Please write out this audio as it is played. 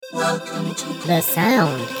Welcome to the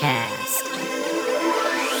SoundCast.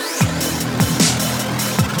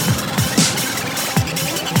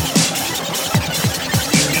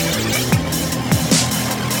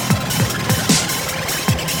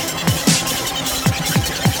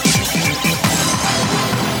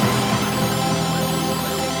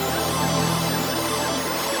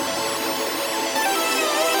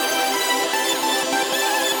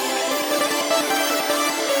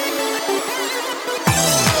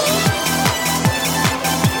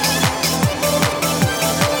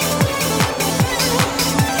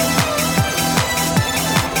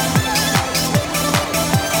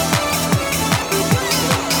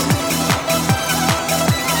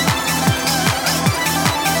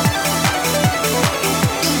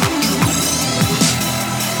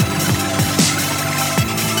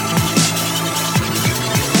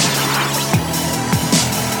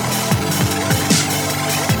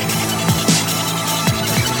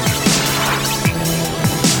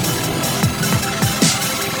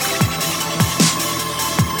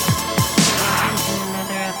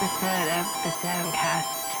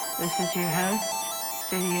 This is your host,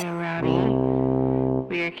 Studio Rowdy.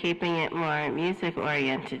 We are keeping it more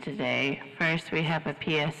music-oriented today. First, we have a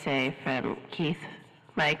PSA from Keith,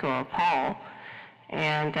 Michael, Paul,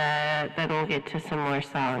 and then we'll get to some more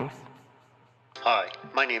songs. Hi,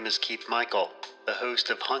 my name is Keith Michael, the host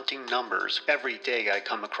of Hunting Numbers. Every day I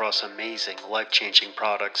come across amazing, life-changing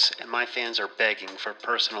products, and my fans are begging for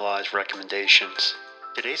personalized recommendations.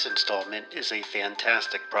 Today's installment is a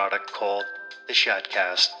fantastic product called the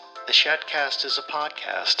SoundCast. The SoundCast is a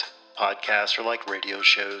podcast. Podcasts are like radio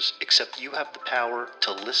shows, except you have the power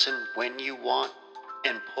to listen when you want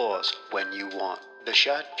and pause when you want. The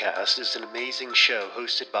SoundCast is an amazing show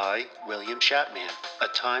hosted by William Shatman, a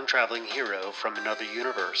time-traveling hero from another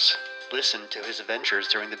universe. Listen to his adventures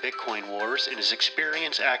during the Bitcoin Wars and his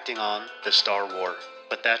experience acting on The Star War.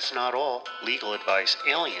 But that's not all. Legal advice,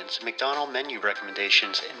 aliens, McDonald's menu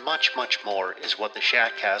recommendations, and much, much more is what the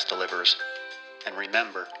SoundCast delivers. And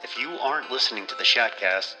remember, if you aren't listening to the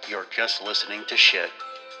SoundCast, you're just listening to shit.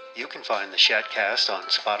 You can find the SoundCast on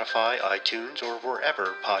Spotify, iTunes, or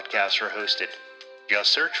wherever podcasts are hosted. Just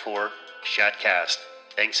search for SoundCast.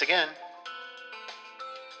 Thanks again.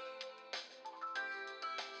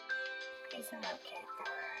 He's an okay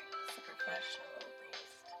guy. He's a professional, at least.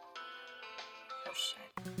 Oh, shit.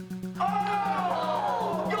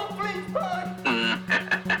 Oh! You please bud!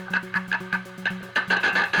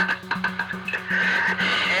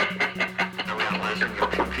 I realizing you're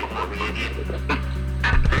completely my idiot.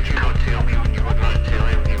 Did you not tell me when you were going to tell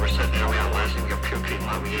him you were sitting there realizing you're puking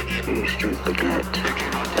like an idiot? You stupid cat. Did you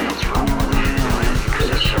not tell me when you were going to tell him you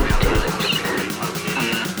were sitting there realizing you're puking like an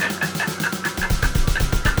idiot?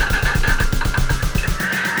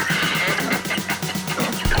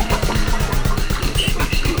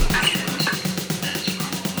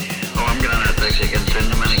 Oh, I'm getting on that taxi again soon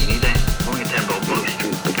in a minute. You need that? Only 10 bob bucks.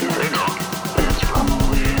 There you go. That's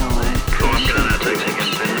probably LA. Oh, I'm getting on that taxi again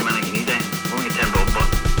soon in a minute. You need that? Only 10 bob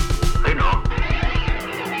bucks. There you go.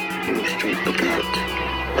 You stupid cat.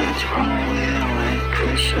 That's probably LA.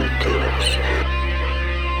 Trisha Dealers.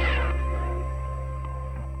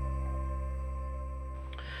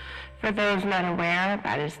 For those not aware,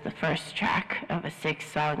 that is the first track of a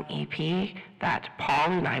 6-song EP that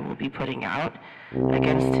Paul and I will be putting out.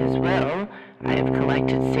 Against his will, I have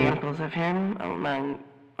collected samples of him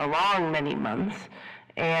along many months,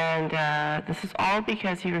 and this is all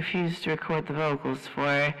because he refused to record the vocals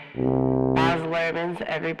for Baz Luhrmann's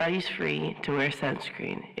Everybody's Free to Wear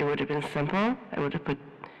Sunscreen. It would have been simple. I would have put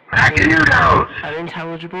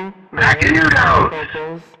unintelligible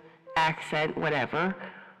vocals, accent, whatever,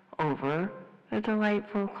 over a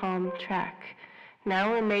delightful, calm track.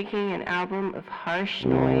 Now we're making an album of harsh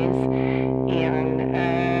noise, and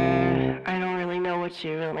I don't really know what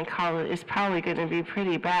you really call it. It's probably going to be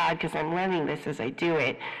pretty bad because I'm learning this as I do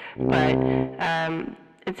it, but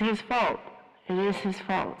it's his fault. It is his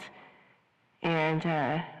fault. And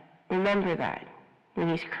remember that when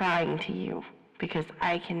he's crying to you, because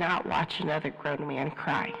I cannot watch another grown man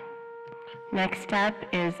cry. Next up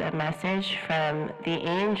is a message from the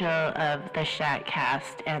angel of the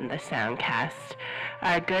SoundCast and the SoundCast,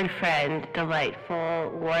 our good friend, delightful,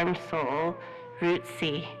 warm soul, Root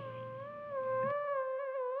C.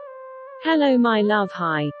 Hello my love,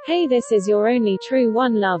 hi. Hey, this is your only true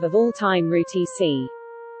one love of all time, Rooty C.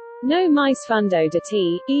 No mais fundo de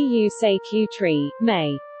ti, eu sei que tree,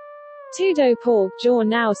 may. Tudo por jaw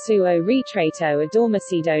now suo retrato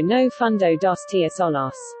adormecido no fundo dos tia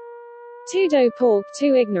solos. Tudo pork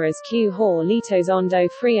tu ignoras que hor litos ondo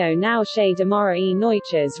frio now che demora e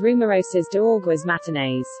noites rumorosas de aguas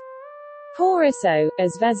matinés. Por isso,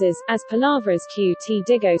 às vezes, as palavras que te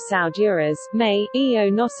digo são duras, me, e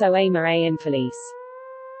o nosso amor é infeliz.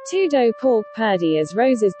 Tudo pork perdi as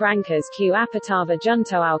rosas brancas que apertava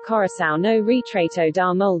junto ao coração no retrato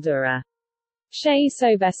da moldura. Che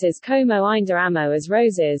soubesses como ainda amo as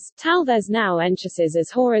rosas, talvez não encheces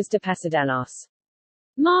as horas de pesadelos.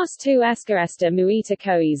 Mas tu esqueceste muita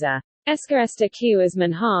coisa. Esqueceste que as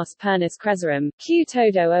manhãs pernas cresceram, que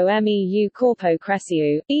todo o meu corpo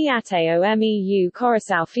cresceu, e até o meu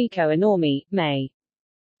coração ficou enorme, me.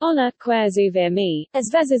 Olha, queres ouvir-me? Às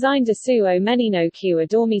vezes ainda sou o menino que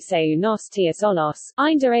adormeceu nos dias solos,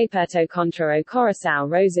 ainda aperto contra o coração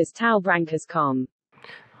rosas tão brancas como.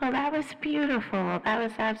 Well, that was beautiful. That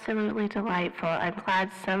was absolutely delightful. I'm glad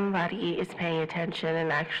somebody is paying attention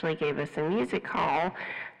and actually gave us a music call.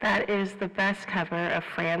 That is the best cover of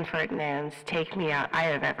Fran Ferdinand's Take Me Out I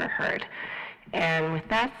have ever heard. And with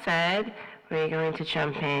that said, we're going to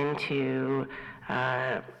jump into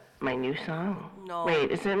my new song. No. Wait,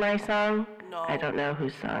 is it my song? No. I don't know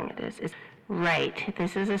whose song it is. Right,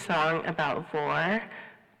 this is a song about vor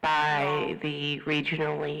by the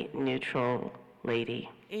regionally neutral lady.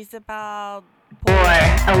 It's about Or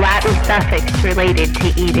a Latin suffix related to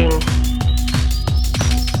eating.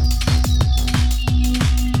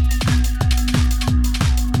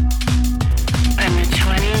 I'm a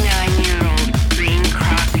 29-year-old green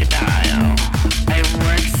crocodile. I've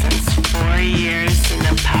worked since 4 years in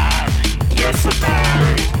a pub. Yes, a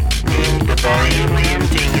bar. Named the Bayou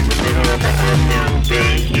Landing in the middle of the unknown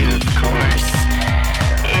Bayou, of course.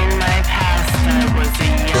 In my past, I was a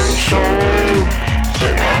young soul.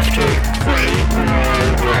 But after Great War,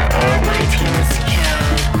 where all my team was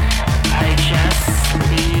killed, I just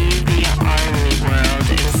leave the army world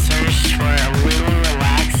and search for a little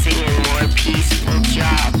relaxing and more peaceful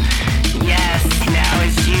job. Yes, now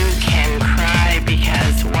as you can cry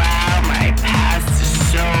because wow, my past is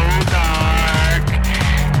so dark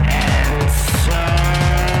and so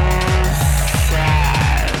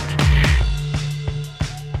sad.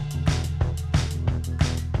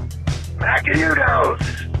 Macanudos!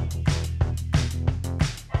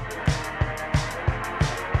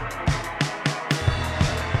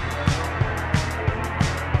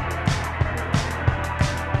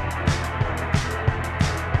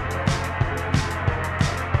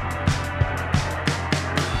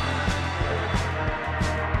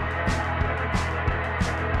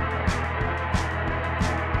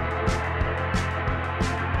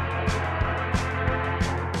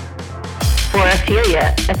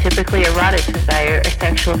 Porphilia, a typically erotic desire or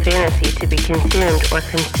sexual fantasy to be consumed or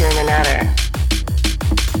consume another.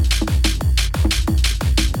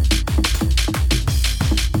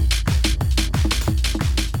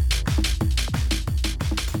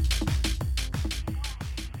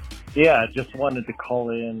 Yeah, I just wanted to call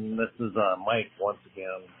in. This is Mike once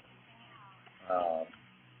again.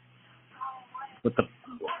 With the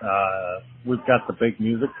we've got the big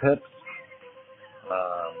music tips.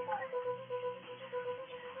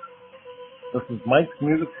 This is Mike's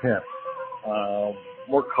music tip.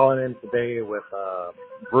 We're calling in today with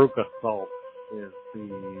Veruca Salt is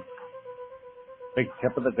the big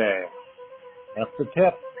tip of the day. That's the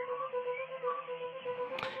tip.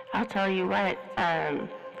 I'll tell you what,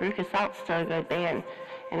 Veruca Salt's still a good band.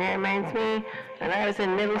 And it reminds me, when I was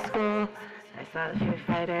in middle school, I saw the Foo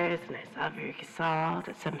Fighters and I saw Veruca Salt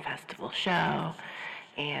at some festival show.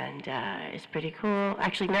 And it's pretty cool.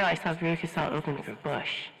 Actually, no, I saw Veruca Salt open for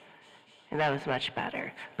Bush. And that was much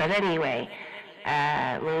better. But anyway,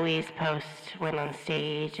 Louise Post went on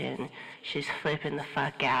stage and she's flipping the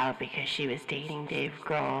fuck out because she was dating Dave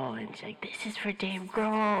Grohl. And she's like, this is for Dave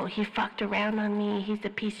Grohl. He fucked around on me. He's a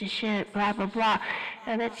piece of shit, blah, blah, blah.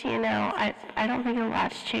 And it's, you know, I don't think a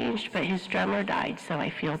lot's changed, but his drummer died, so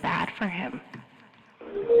I feel bad for him.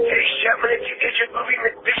 Hey, Chapman, it's Agent Movie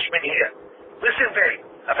McFishman here. Listen, babe,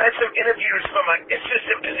 I've had some interviews for my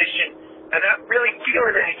assistant position. I'm not really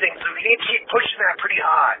feeling anything, so we need to keep pushing that pretty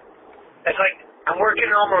hard. It's like I'm working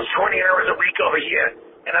almost 20 hours a week over here,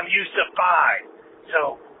 and I'm used to 5.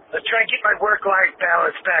 So let's try and get my work-life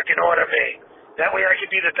balance back in order, babe. That way I can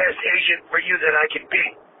be the best agent for you that I can be.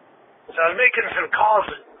 So I was making some calls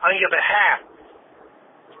on your behalf,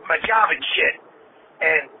 my job and shit.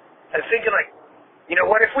 And I was thinking, like, you know,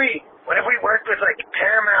 what if we worked with, like,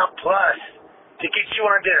 Paramount Plus to get you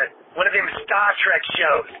onto one of them Star Trek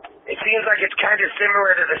shows? It seems like it's kind of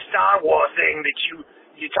similar to the Star Wars thing that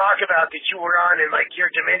you talk about that you were on in, like, your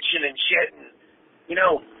dimension and shit. And, you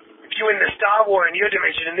know, if you in the Star Wars in your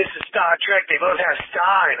dimension and this is Star Trek, they both have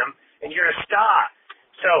star in them. and you're a star.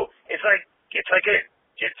 So it's like a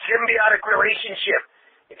symbiotic relationship.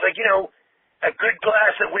 It's like, a good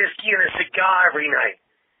glass of whiskey and a cigar every night.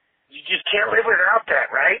 You just can't live without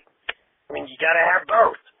that, right? I mean, you gotta have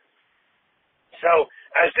both. So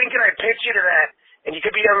I was thinking I'd pitch you to that, and you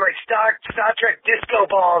could be on like Star Trek disco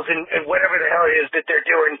balls and whatever the hell it is that they're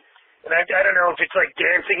doing. And I don't know if it's like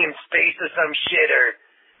dancing in space or some shit, or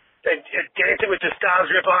Dancing with the Stars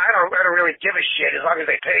ripoff. I don't really give a shit as long as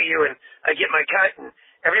they pay you and I get my cut, and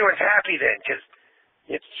everyone's happy then, because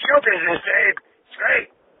it's show business, babe. It's great.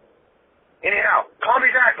 Anyhow, call me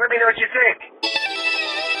back. Let me know what you think.